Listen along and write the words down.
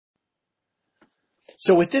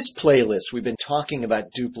So with this playlist, we've been talking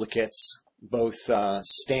about duplicates, both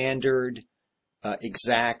standard,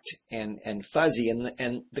 exact, and fuzzy.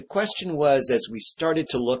 And the question was, as we started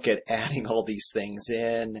to look at adding all these things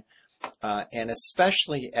in, and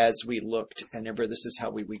especially as we looked, and remember this is how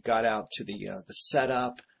we got out to the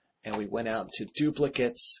setup, and we went out to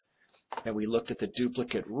duplicates, and we looked at the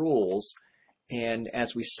duplicate rules. And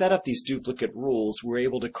as we set up these duplicate rules, we're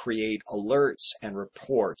able to create alerts and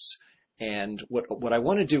reports. And what I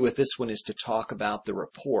want to do with this one is to talk about the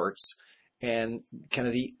reports. And kind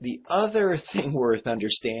of the other thing worth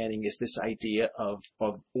understanding is this idea of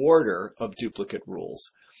order of duplicate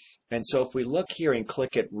rules. And so if we look here and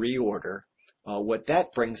click at reorder, what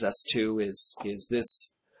that brings us to is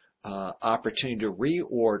this opportunity to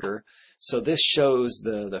reorder. So this shows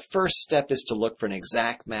the first step is to look for an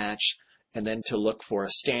exact match, and then to look for a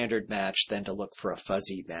standard match, then to look for a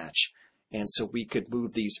fuzzy match. And so we could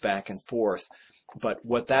move these back and forth. But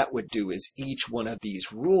what that would do is each one of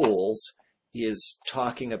these rules is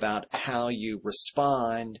talking about how you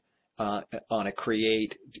respond on a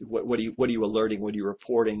create. What are you alerting? What are you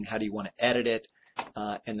reporting? How do you want to edit it?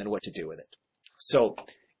 And then what to do with it. So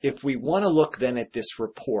if we want to look then at this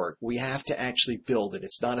report, we have to actually build it.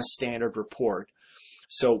 It's not a standard report.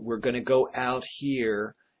 So we're going to go out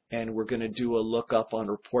here and we're going to do a lookup on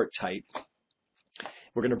report type.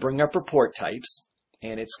 We're going to bring up report types,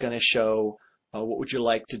 and it's going to show what would you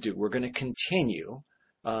like to do. We're going to continue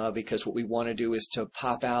because what we want to do is to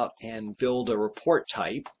pop out and build a report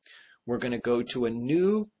type. We're going to go to a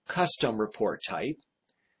new custom report type.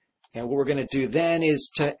 And what we're going to do then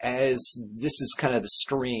is as this is kind of the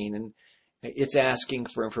screen, and it's asking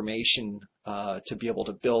for information to be able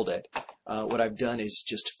to build it. What I've done is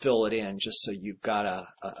just fill it in just so you've got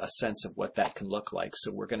a sense of what that can look like.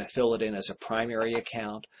 So we're going to fill it in as a primary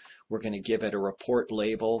account. We're going to give it a report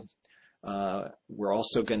label. We're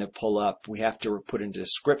also going to pull up, we have to put in a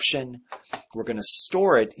description. We're going to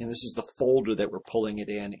store it, and this is the folder that we're pulling it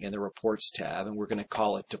in the reports tab, and we're going to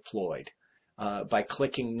call it deployed. By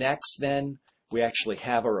clicking next then, we actually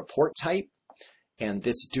have a report type, and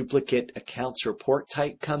this duplicate accounts report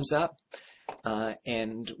type comes up.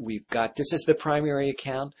 And we've got this as the primary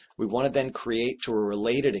account. We want to then create to a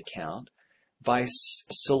related account. By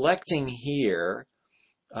selecting here,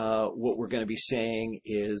 what we're going to be saying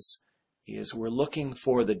is we're looking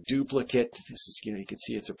for the duplicate. This is, you can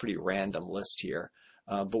see it's a pretty random list here.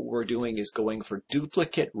 But what we're doing is going for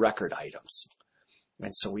duplicate record items.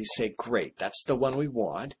 And so we say, great, that's the one we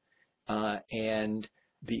want. And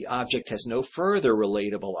the object has no further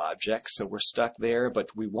relatable objects, so we're stuck there,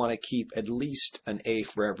 but we want to keep at least an A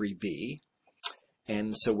for every B.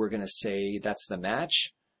 And so we're going to say that's the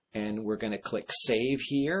match, and we're going to click Save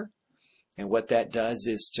here. And what that does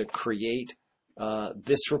is to create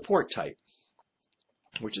this report type,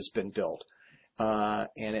 which has been built.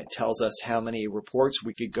 And it tells us how many reports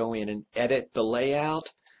we could go in and edit the layout,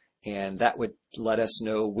 and that would let us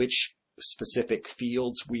know which specific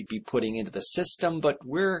fields we'd be putting into the system, but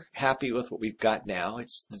we're happy with what we've got now.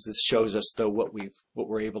 This shows us though what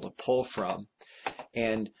we're able to pull from.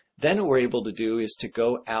 And then what we're able to do is to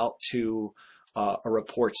go out to a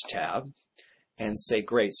reports tab and say,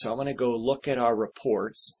 great, so I'm going to go look at our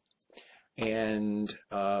reports, and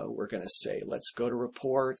we're going to say, let's go to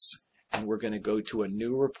reports, and we're going to go to a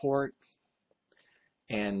new report.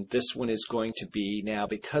 And this one is going to be, now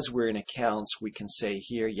because we're in accounts, we can say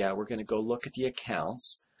here, yeah, we're going to go look at the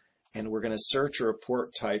accounts, and we're going to search a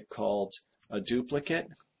report type called a duplicate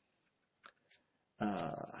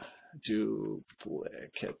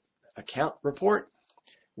account report.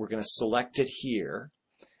 We're going to select it here,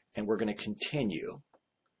 and we're going to continue.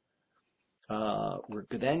 We're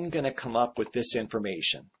then going to come up with this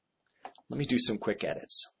information. Let me do some quick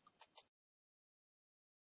edits.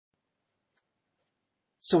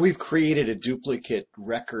 So we've created a duplicate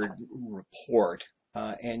record report,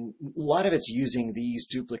 and a lot of it's using these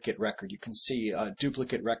duplicate record. You can see a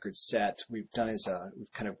duplicate record set we've done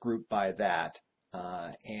we've kind of grouped by that,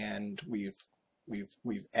 and we've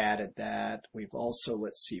added that. We've also,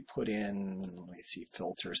 let's see, put in, let me see,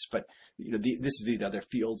 filters, but this is the other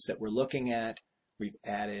fields that we're looking at. We've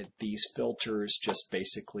added these filters, just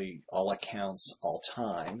basically all accounts, all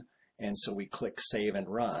time, and so we click Save and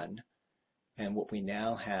Run. And what we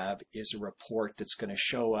now have is a report that's going to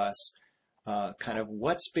show us kind of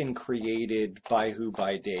what's been created by who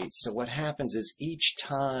by date. So what happens is each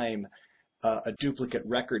time a duplicate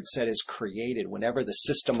record set is created, whenever the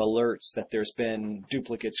system alerts that there's been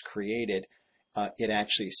duplicates created, it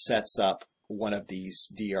actually sets up one of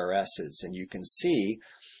these DRSs. And you can see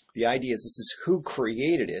The idea is this is who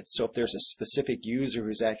created it. So if there's a specific user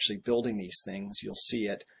who's actually building these things, you'll see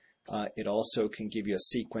it. It also can give you a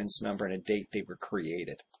sequence number and a date they were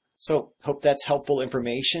created. So hope that's helpful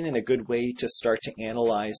information and a good way to start to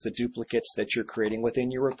analyze the duplicates that you're creating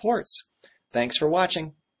within your reports. Thanks for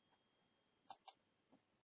watching.